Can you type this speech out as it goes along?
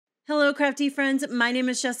Hello crafty friends, my name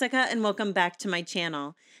is Jessica and welcome back to my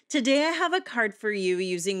channel. Today I have a card for you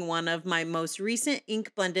using one of my most recent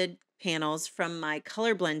ink blended panels from my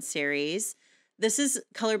color blend series. This is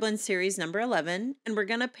color blend series number 11 and we're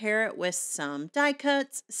going to pair it with some die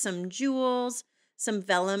cuts, some jewels, some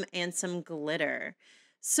vellum, and some glitter.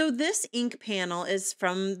 So this ink panel is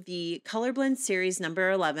from the color blend series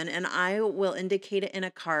number 11 and I will indicate it in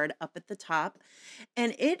a card up at the top.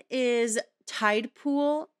 And it is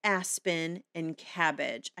Tidepool, Aspen, and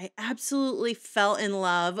Cabbage. I absolutely fell in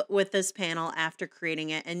love with this panel after creating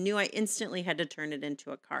it and knew I instantly had to turn it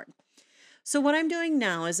into a card. So what I'm doing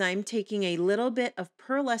now is I'm taking a little bit of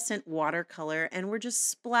pearlescent watercolor and we're just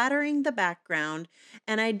splattering the background.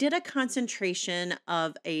 And I did a concentration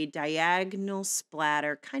of a diagonal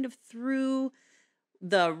splatter kind of through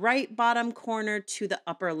the right bottom corner to the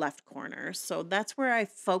upper left corner. So that's where I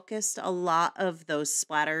focused a lot of those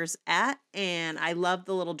splatters at. And I love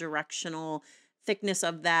the little directional thickness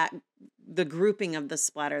of that, the grouping of the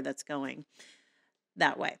splatter that's going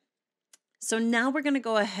that way. So now we're going to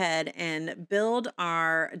go ahead and build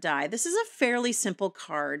our die. This is a fairly simple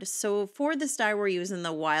card. So for this die, we're using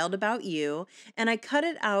the Wild About You, and I cut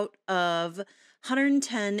it out of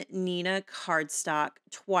 110 Neenah cardstock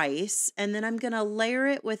twice, and then I'm going to layer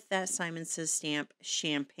it with that Simon Says Stamp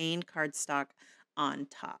champagne cardstock on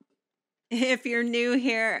top. If you're new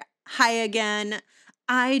here, hi again.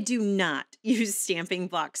 I do not use stamping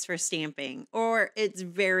blocks for stamping, or it's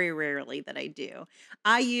very rarely that I do.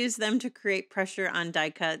 I use them to create pressure on die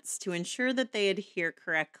cuts to ensure that they adhere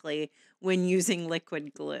correctly when using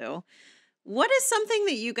liquid glue. What is something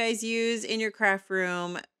that you guys use in your craft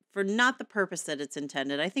room for not the purpose that it's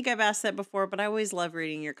intended? I think I've asked that before, but I always love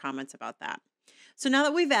reading your comments about that. So now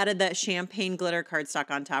that we've added that champagne glitter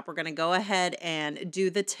cardstock on top, we're going to go ahead and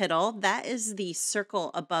do the tittle. That is the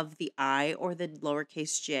circle above the I, or the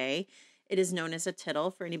lowercase j. It is known as a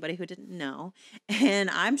tittle for anybody who didn't know.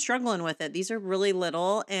 And I'm struggling with it. These are really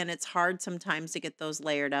little and it's hard sometimes to get those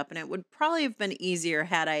layered up. And it would probably have been easier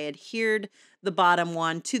had I adhered the bottom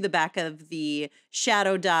one to the back of the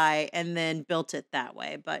shadow die and then built it that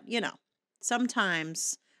way. But you know,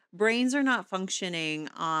 sometimes brains are not functioning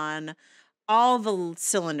on all the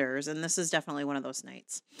cylinders, and this is definitely one of those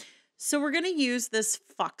nights. So we're going to use this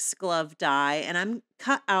Foxglove die, and I'm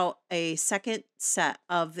cut out a second set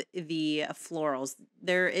of the florals.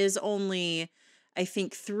 There is only, I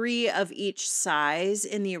think, 3 of each size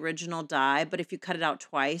in the original die, but if you cut it out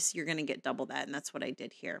twice, you're going to get double that, and that's what I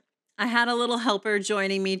did here. I had a little helper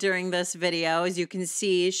joining me during this video. As you can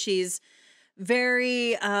see, she's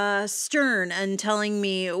very stern and telling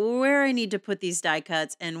me where I need to put these die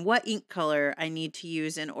cuts and what ink color I need to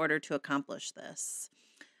use in order to accomplish this.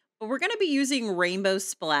 But we're going to be using Rainbow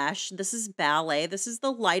Splash. This is Ballet. This is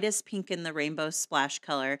the lightest pink in the Rainbow Splash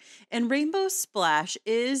color. And Rainbow Splash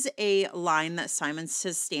is a line that Simon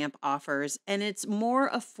Says Stamp offers, and it's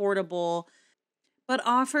more affordable, but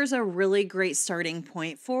offers a really great starting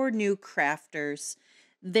point for new crafters.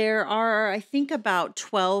 There are, I think, about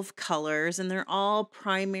 12 colors, and they're all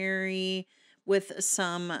primary with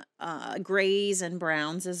some grays and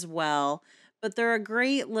browns as well. But they're a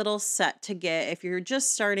great little set to get if you're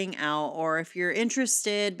just starting out, or if you're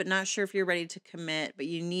interested but not sure if you're ready to commit, but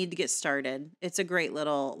you need to get started. It's a great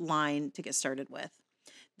little line to get started with.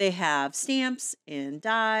 They have stamps and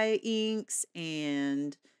die inks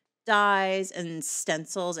and dies and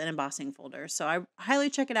stencils and embossing folders. So I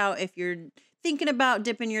highly check it out if you're thinking about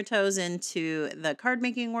dipping your toes into the card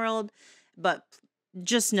making world, but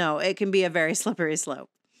just know it can be a very slippery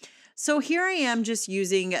slope. So here I am just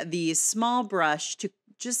using the small brush to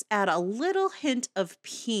just add a little hint of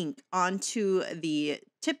pink onto the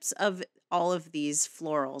tips of all of these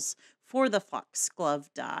florals for the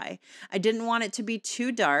Foxglove die. I didn't want it to be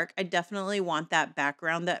too dark. I definitely want that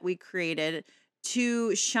background that we created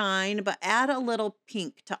to shine, but add a little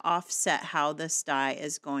pink to offset how this die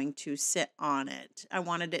is going to sit on it. I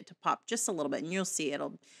wanted it to pop just a little bit, and you'll see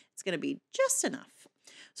it's going to be just enough.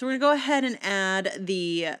 So we're going to go ahead and add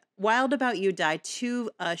the Wild About You die to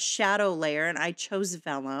a shadow layer, and I chose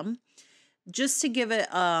Vellum just to give it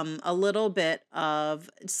a little bit of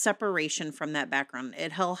separation from that background.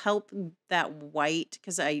 It'll help that white,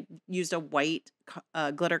 because I used a white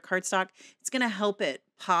glitter cardstock. It's going to help it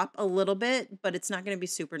pop a little bit, but it's not going to be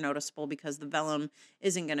super noticeable because the Vellum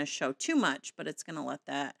isn't going to show too much, but it's going to let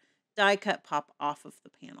that die cut pop off of the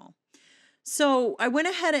panel. So I went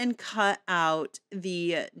ahead and cut out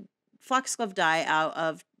the Foxglove die out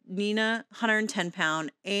of Neenah 110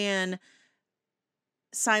 pound and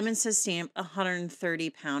Simon Says Stamp 130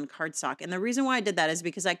 pound cardstock. And the reason why I did that is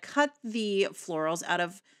because I cut the florals out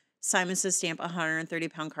of Simon Says Stamp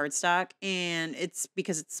 130-pound cardstock, and it's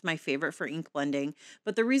because it's my favorite for ink blending.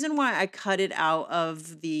 But the reason why I cut it out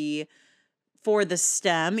of for the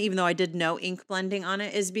stem, even though I did no ink blending on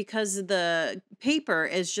it, is because the paper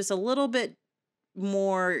is just a little bit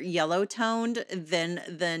more yellow toned than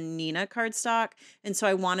the Neenah cardstock. And so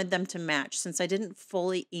I wanted them to match. Since I didn't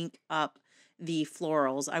fully ink up the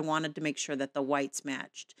florals, I wanted to make sure that the whites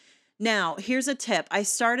matched. Now, here's a tip. I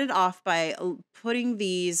started off by putting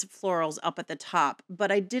these florals up at the top,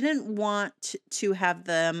 but I didn't want to have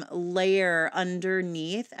them layer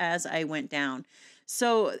underneath as I went down.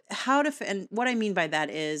 So and what I mean by that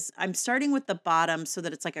is I'm starting with the bottom so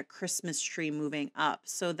that it's like a Christmas tree moving up,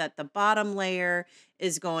 so that the bottom layer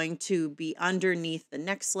is going to be underneath the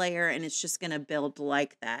next layer, and it's just going to build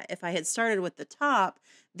like that. If I had started with the top,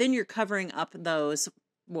 then you're covering up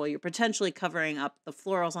you're potentially covering up the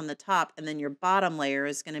florals on the top, and then your bottom layer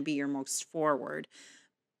is going to be your most forward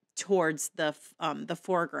towards the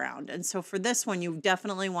foreground. And so for this one, you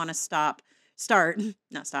definitely want to start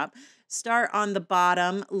on the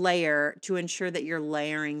bottom layer to ensure that you're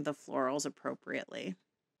layering the florals appropriately.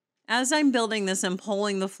 As I'm building this and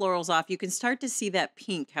pulling the florals off, you can start to see that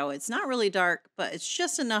pink, how it's not really dark, but it's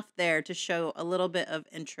just enough there to show a little bit of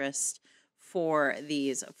interest for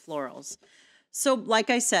these florals. So like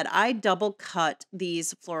I said, I double cut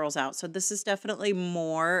these florals out. So this is definitely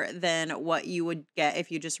more than what you would get if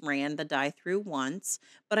you just ran the die through once.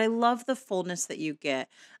 But I love the fullness that you get.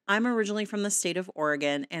 I'm originally from the state of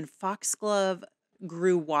Oregon, and Foxglove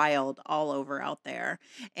grew wild all over out there.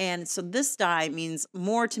 And so this die means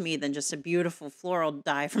more to me than just a beautiful floral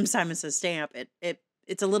die from Simon Says Stamp.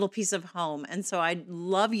 It's a little piece of home. And so I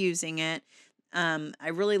love using it. I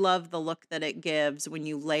really love the look that it gives when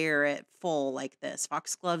you layer it full like this.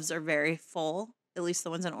 Foxgloves are very full, at least the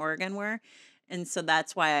ones in Oregon were. And so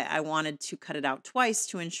that's why I wanted to cut it out twice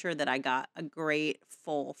to ensure that I got a great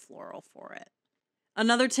full floral for it.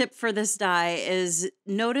 Another tip for this die is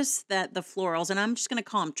notice that the florals, and I'm just going to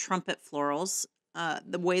call them trumpet florals,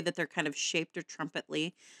 the way that they're kind of shaped or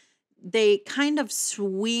trumpetly, they kind of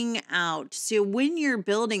swing out. So when you're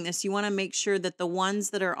building this, you want to make sure that the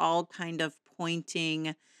ones that are all kind of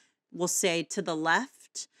pointing, we'll say to the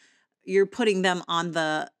left, you're putting them on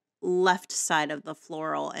the left side of the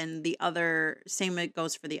floral, and same it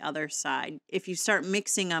goes for the other side. If you start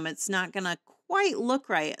mixing them, it's not going to quite look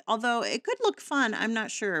right, although it could look fun. I'm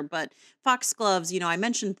not sure, but Foxgloves, I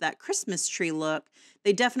mentioned that Christmas tree look.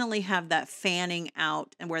 They definitely have that fanning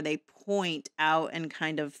out and where they point out and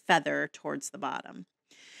kind of feather towards the bottom.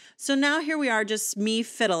 So now here we are, just me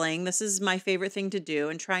fiddling. This is my favorite thing to do,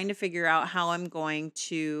 and trying to figure out how I'm going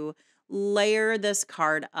to layer this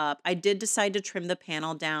card up. I did decide to trim the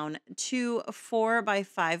panel down to 4 by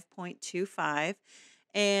 5.25.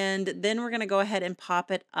 And then we're going to go ahead and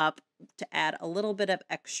pop it up to add a little bit of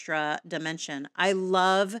extra dimension. I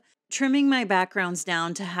love trimming my backgrounds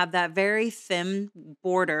down to have that very thin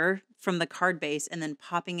border from the card base and then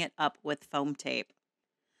popping it up with foam tape.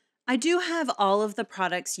 I do have all of the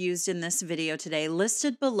products used in this video today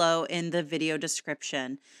listed below in the video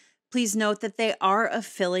description. Please note that they are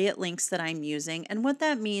affiliate links that I'm using, and what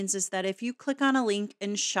that means is that if you click on a link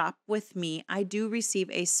and shop with me, I do receive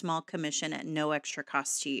a small commission at no extra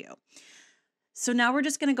cost to you. So now we're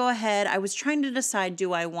just going to go ahead. I was trying to decide,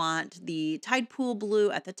 do I want the Tidepool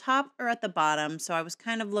blue at the top or at the bottom? So I was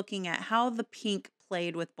kind of looking at how the pink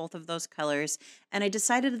played with both of those colors, and I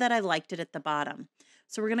decided that I liked it at the bottom.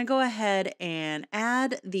 So we're going to go ahead and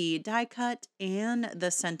add the die cut and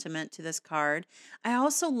the sentiment to this card. I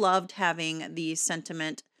also loved having the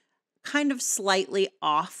sentiment kind of slightly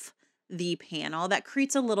off the panel. That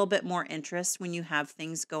creates a little bit more interest when you have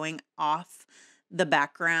things going off the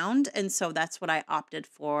background. And so that's what I opted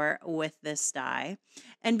for with this die.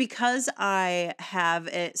 And because I have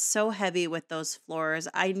it so heavy with those floors,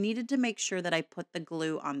 I needed to make sure that I put the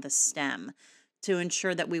glue on the stem to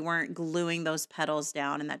ensure that we weren't gluing those petals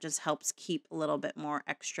down, and that just helps keep a little bit more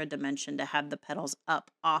extra dimension to have the petals up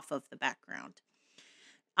off of the background.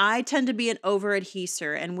 I tend to be an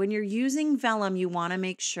over-adheser, and when you're using vellum, you want to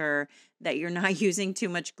make sure that you're not using too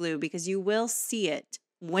much glue, because you will see it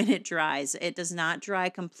when it dries. It does not dry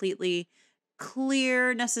completely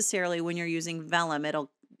clear necessarily when you're using vellum.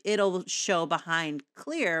 It'll show behind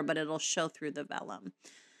clear, but it'll show through the vellum.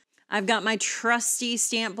 I've got my trusty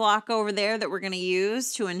stamp block over there that we're going to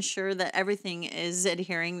use to ensure that everything is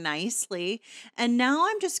adhering nicely. And now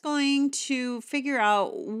I'm just going to figure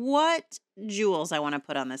out what jewels I want to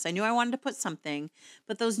put on this. I knew I wanted to put something,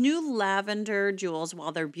 but those new lavender jewels,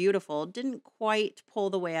 while they're beautiful, didn't quite pull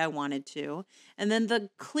the way I wanted to. And then the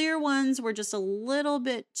clear ones were just a little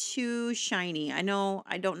bit too shiny. I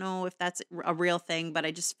don't know if that's a real thing, but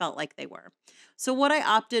I just felt like they were. So what I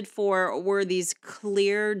opted for were these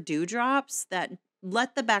clear dewdrops that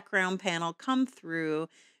let the background panel come through,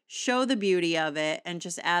 show the beauty of it, and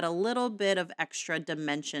just add a little bit of extra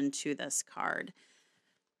dimension to this card.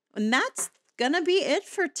 And that's gonna be it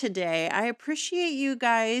for today. I appreciate you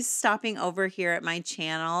guys stopping over here at my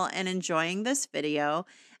channel and enjoying this video.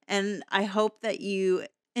 And I hope that you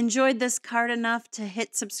enjoyed this card enough to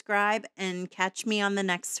hit subscribe and catch me on the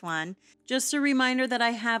next one. Just a reminder that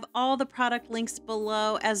I have all the product links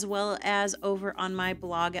below, as well as over on my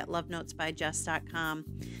blog at lovenotesbyjess.com.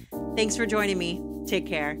 Thanks for joining me. Take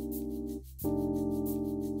care.